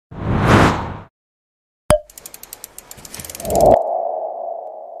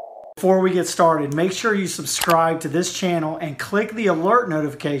Before we get started, make sure you subscribe to this channel and click the alert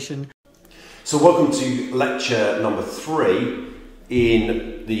notification. So welcome to lecture number 3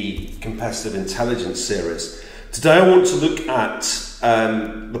 in the competitive intelligence series. Today I want to look at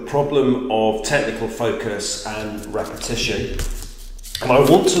the problem of technical focus and repetition. And I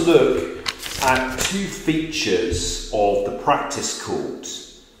want to look at 2 features of the practice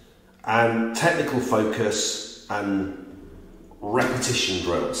course, and technical focus and repetition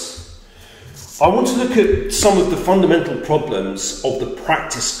drills. I want to look at some of the fundamental problems of the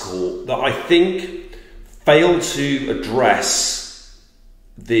practice court that I think fail to address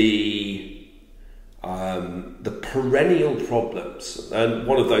the perennial problems, and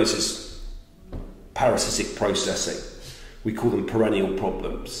one of those is parasitic processing. We call them perennial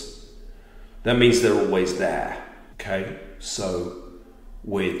problems. That means they're always there. Okay, so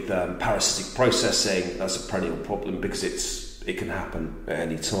with parasitic processing, that's a perennial problem because it can happen at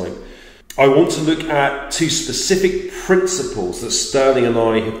any time. I want to look at 2 specific principles that Sterling and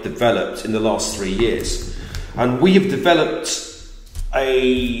I have developed in the last 3 years. And we have developed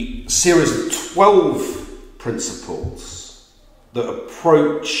a series of 12 principles that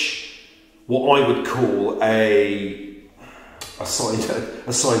approach what I would call a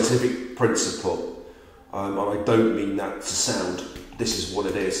scientific principle. And I don't mean that to sound, this is what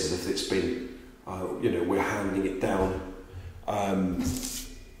it is, as if it's been, we're handing it down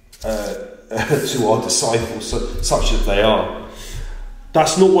to our disciples, such that they are.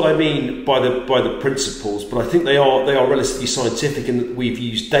 That's not what I mean by the principles, but I think they are relatively scientific in that we've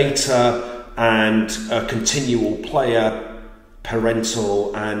used data and continual player,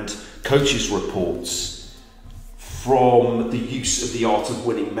 parental and coaches reports from the use of the art of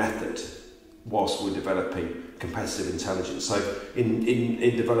winning method whilst we're developing competitive intelligence. So in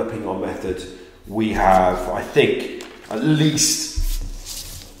developing our method, we have, I think, at least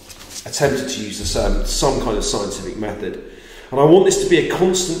attempted to use some kind of scientific method. And I want this to be a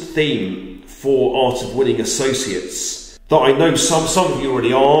constant theme for Art of Winning associates that I know some of you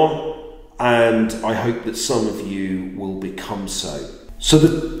already are, and I hope that some of you will become so. So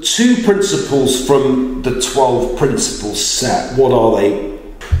the 2 principles from the 12 principles set, what are they?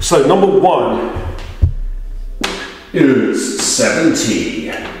 So number 1 is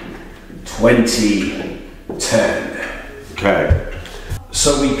 70, 20, 10. Okay.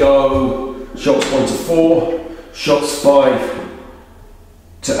 So we go shots 1 to 4, shots 5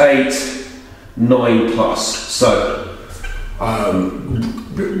 to 8, 9 plus. So,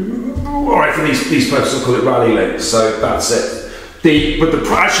 alright, for these purposes I'll call it rally length, so that's it. But the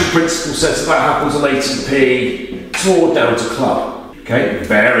actual principle says that happens on ATP tour down to club. Okay,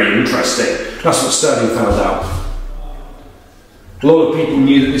 very interesting. That's what Sterling found out. A lot of people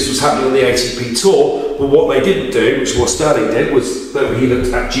knew that this was happening on the ATP tour, but what they didn't do, which is what Sterling did, was that he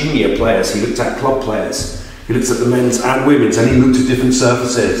looked at junior players, he looked at club players, he looked at the men's and women's, and he looked at different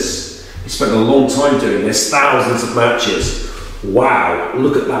surfaces. He spent a long time doing this, thousands of matches. Wow,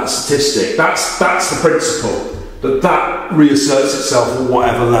 look at that statistic. That's the principle, that reasserts itself at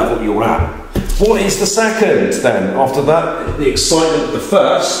whatever level you're at. What is the second then? After that, the excitement of the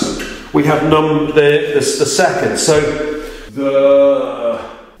first, we have the second. So the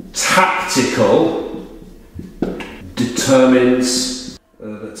tactical determines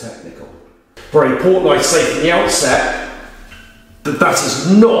the technical. Very important, I say from the outset, that is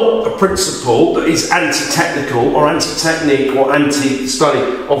not a principle that is anti-technical or anti-technique or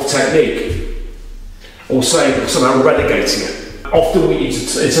anti-study of technique, or saying somehow relegating it. Often we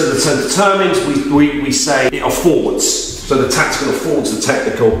use it, instead of the term determines, we say it affords. So the tactical affords the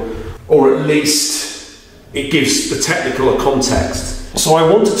technical, or at least it gives the technical a context. So I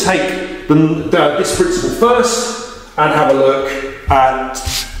want to take this principle first and have a look at,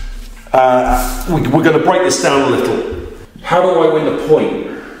 we're going to break this down a little. How do I win the point?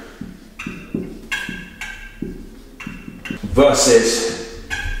 Versus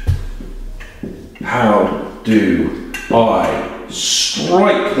how do I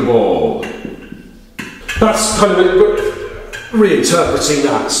strike the ball? That's kind of reinterpreting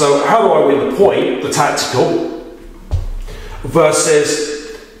that. So how do I win the point, the tactical,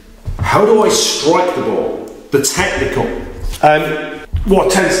 versus how do I strike the ball, the technical?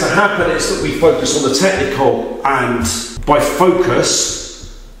 What tends to happen is that we focus on the technical, and by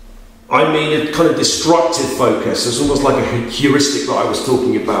focus I mean a kind of destructive focus. It's almost like a heuristic that I was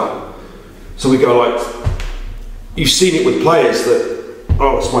talking about. So we go like, you've seen it with players that,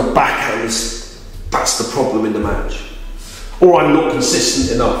 oh, it's my backhands, that's the problem in the match. Or I'm not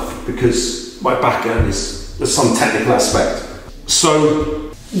consistent enough because my backhand there's some technical aspect. So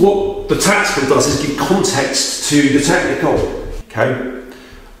what the tactical does is give context to the technical. Okay.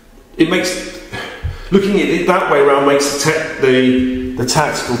 it makes, looking at it that way around makes the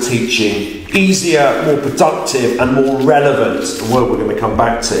tactical teaching easier, more productive, and more relevant, a word we're going to come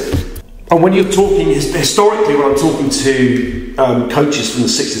back to. And when you're talking, historically, when I'm talking to coaches from the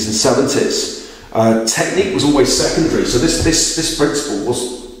 60s and 70s, technique was always secondary. So this principle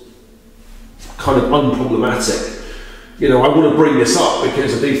was kind of unproblematic. You know, I want to bring this up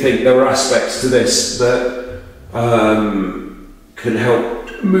because I do think there are aspects to this that can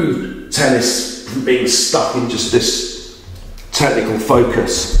help move tennis from being stuck in just this technical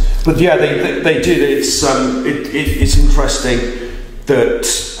focus. But yeah, they do. It's interesting that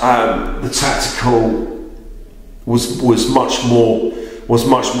the tactical was much more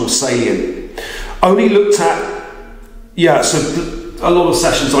salient. Only looked at, yeah. So a lot of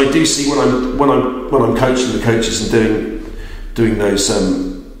sessions I do see when I'm coaching the coaches and doing those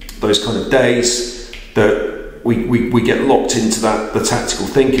kind of days, that we get locked into the tactical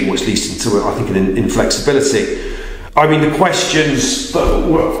thinking, which leads into, I think, an inflexibility. I mean, the questions,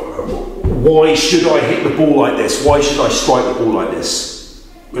 why should I hit the ball like this? Why should I strike the ball like this?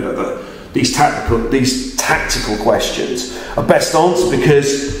 You know, these tactical questions are best answered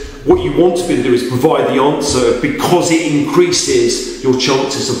because what you want to be able to do is provide the answer because it increases your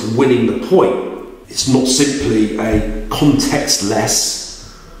chances of winning the point. It's not simply a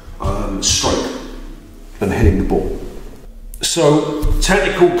context-less stroke than hitting the ball. So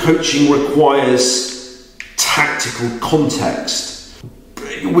technical coaching requires tactical context,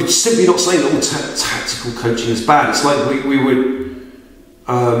 which is simply not saying that all tactical coaching is bad. It's like we would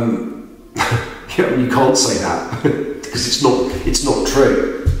you can't say that because it's not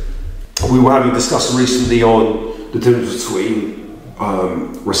true. We were having a discussion recently on the difference between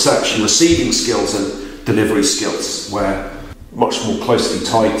receiving skills and delivery skills, where much more closely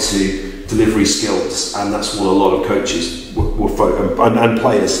tied to delivery skills, and that's what a lot of coaches and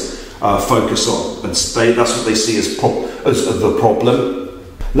players focus on, and that's what they see as the problem.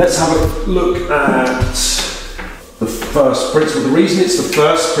 Let's have a look at the first principle. The reason it's the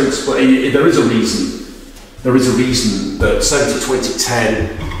first principle, there is a reason. There is a reason that 70, 20, 10,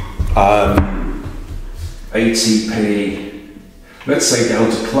 ATP, let's say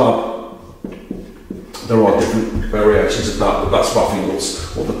down to club, there are different variations of that, but that's roughly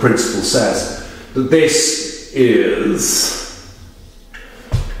what the principle says. That this is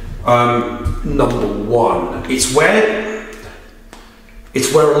number one. It's where a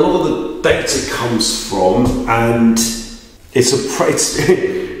lot of the data comes from, and it's a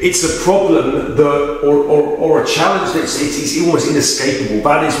problem that, or a challenge that's almost inescapable.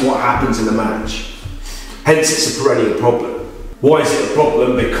 That is what happens in a match. Hence, it's a perennial problem. Why is it a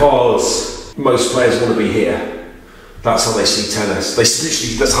problem? Because most players want to be here. That's how they see tennis.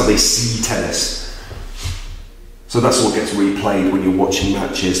 That's how they see tennis. So that's what gets replayed when you're watching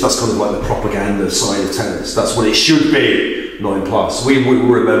matches. That's kind of like the propaganda side of tennis. That's what it should be, 9+. We will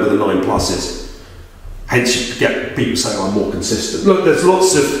remember the 9+s. Hence you get people saying I'm more consistent. Look, there's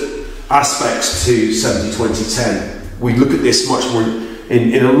lots of aspects to 70, 20, 10. We look at this much more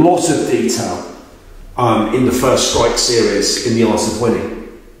in a lot of detail in the First Strike series in the Art of Winning.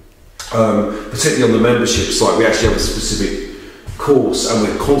 Particularly on the membership site, we actually have a specific course, and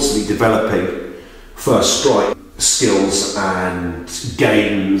we're constantly developing First Strike skills and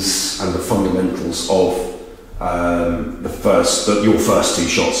games and the fundamentals of your first two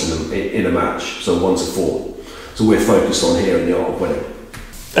shots in a match, so 1 to 4. So we're focused on here in the Art of Winning,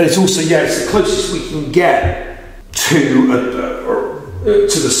 and it's also it's the closest we can get to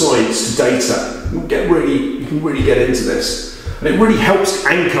the science, to data. You can really get into this, and it really helps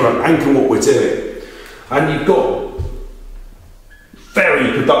anchor what we're doing. And you've got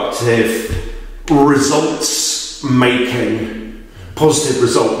very productive positive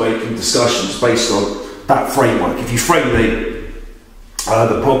result-making discussions based on that framework. If you frame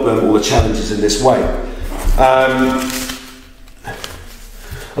the problem or the challenges in this way,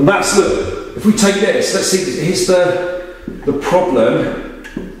 and that's if we take this, let's see. Here's the problem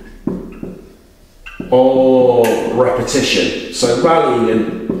of repetition. So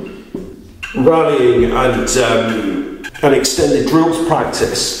rallying and extended drills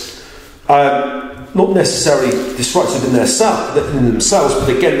practice. Not necessarily destructive in themselves, but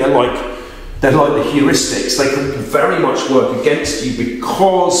again, they're like the heuristics. They can very much work against you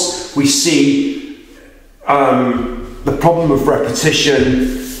because we see the problem of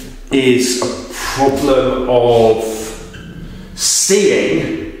repetition is a problem of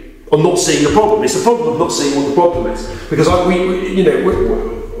seeing or not seeing the problem. It's a problem of not seeing what the problem is, because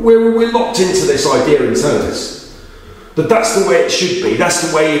we're locked into this idea in tennis. That's the way it should be, that's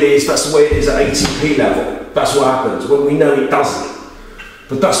the way it is, that's the way it is at ATP level. That's what happens when we know it doesn't.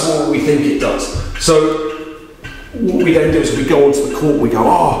 but that's what we think it does. So what we then do is we go onto the court, we go,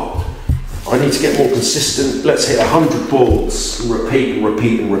 I need to get more consistent, let's hit 100 balls, and repeat and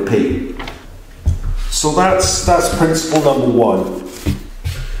repeat and repeat. So that's principle number one.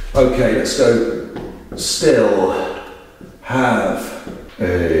 Okay, let's go. Still have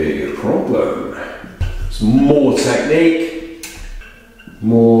a problem. It's more technique,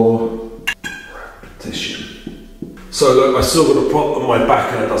 more repetition. So look, I still got a problem, my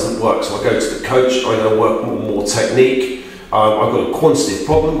backhand doesn't work, so I go to the coach, I now work more technique. I've got a quantitative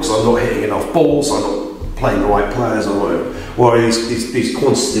problem because I'm not hitting enough balls, I'm not playing the right players, well, these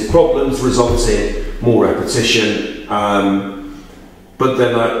quantitative problems result in more repetition. But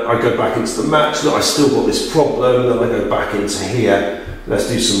then I go back into the match, look, I still got this problem, then I go back into here, let's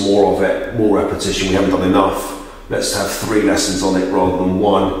do some more of it, more repetition, we haven't done enough, let's have 3 lessons on it rather than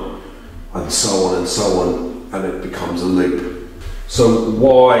 1, and so on, and it becomes a loop. So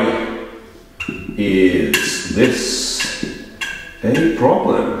why is this a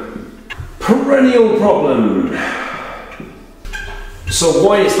problem? Perennial problem. So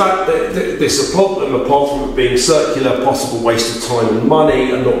why is that this a problem, apart from it being circular, possible waste of time and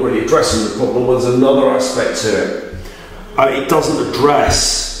money, and not really addressing the problem? Well, there's another aspect to it. It doesn't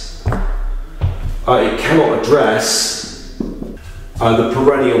address, it cannot address the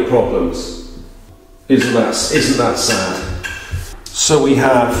perennial problems. Isn't that sad? So we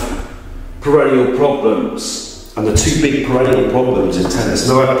have perennial problems, and the 2 big perennial problems in tennis.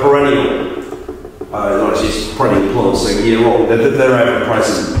 Now, a perennial, it's perennial plants, so year on, they're ever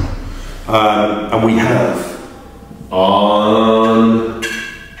present. And we have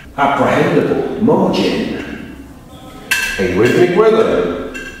unapprehendable margin, arrhythmic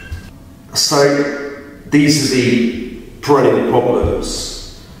rhythm. So these are the perennial problems.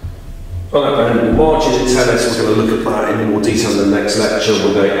 Unapprehendable margin in tennis, we're going to look at that in more detail in the next lecture.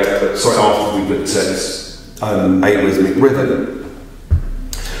 After we've looked at arrhythmic rhythm.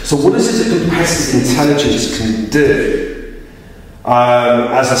 So what is it that competitive intelligence can do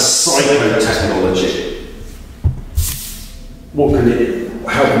as a psychotechnology?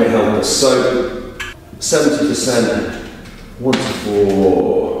 How can it help us? So 70%, 1 to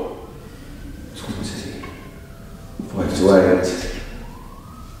 4, 20, 5 to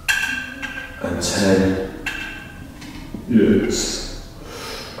 8, and 10 is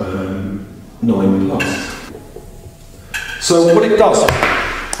 9 plus. So what it does,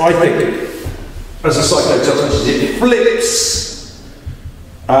 I think, as a psychotechnologist, it flips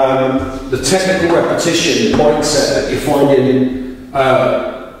the technical repetition mindset that you find in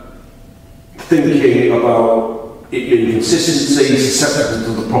thinking about inconsistency, susceptible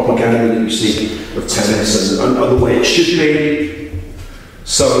to the propaganda that you see of tennis and the way it should be.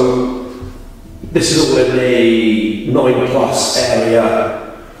 So this is all in the 9 plus area,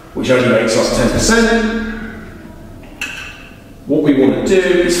 which only makes us 10%. What we want to do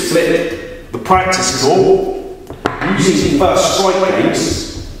is flip the practice score using first strike games.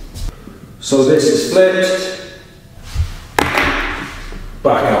 So this is flipped,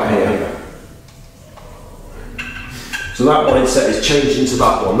 back up here. So that mindset is changed into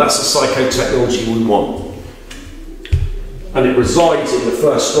that one. That's the psychotechnology we want. And it resides in the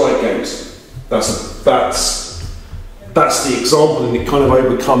first strike games. That's the example, and it kind of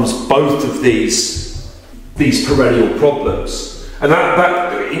overcomes both of these perennial problems. And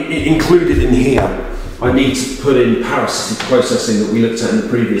that included in here, I need to put in parasitic processing that we looked at in the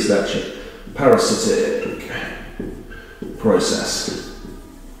previous lecture. Parasitic process.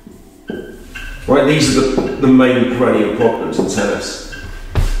 Right, these are the main perennial problems in tennis.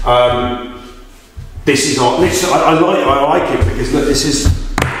 This is I like it because look,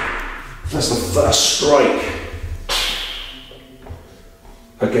 that's the first strike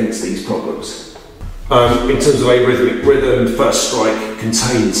against these problems. In terms of arrhythmic rhythm, the first strike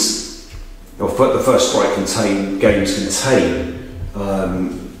games contain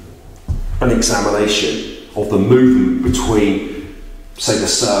an examination of the movement between, say, the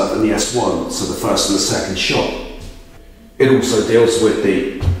serve and the S1, so the first and the second shot. It also deals with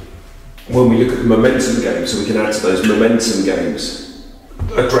when we look at the momentum games, so we can add to those momentum games,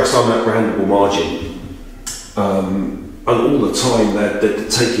 address unapprehendable margin. And all the time they're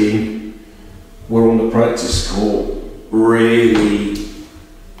taking, we're on the practice court really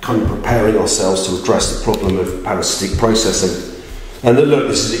kind of preparing ourselves to address the problem of parasitic processing. And look,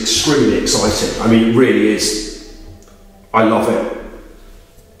 this is extremely exciting. I mean, it really is. I love it.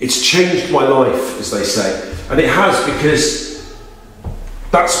 It's changed my life, as they say. And it has, because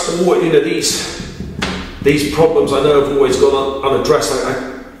that's all, these problems I know have always gone unaddressed.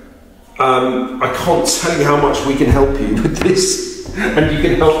 I can't tell you how much we can help you with this. and you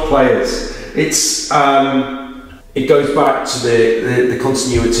can help players. It goes back to the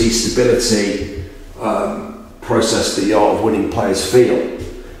continuity, stability process that the art of winning players feel,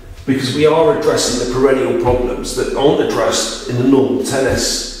 because we are addressing the perennial problems that aren't addressed in the normal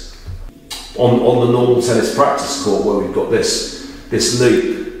tennis, on the normal tennis practice court, where we've got this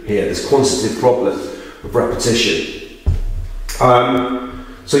loop here, this quantitative problem of repetition.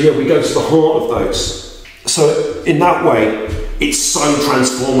 So yeah, we go to the heart of those. So in that way, it's so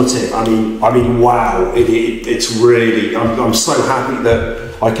transformative. I mean, wow! It's really. I'm so happy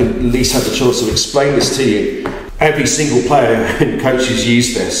that I can at least have the chance to explain this to you. Every single player and coach who's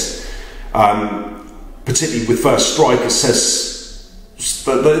used this, particularly with first strikers, says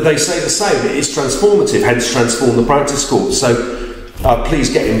they say the same. It is transformative. Hence, transform the practice court. So please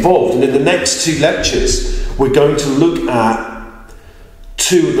get involved. And in the next 2 lectures, we're going to look at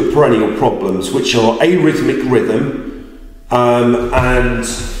 2 of the perennial problems, which are arrhythmic rhythm. And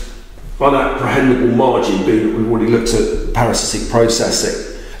unapprehendable margin, being that we've already looked at parasitic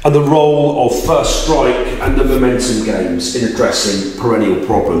processing, and the role of first strike and the momentum games in addressing perennial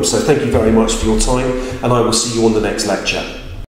problems. So thank you very much for your time, and I will see you on the next lecture.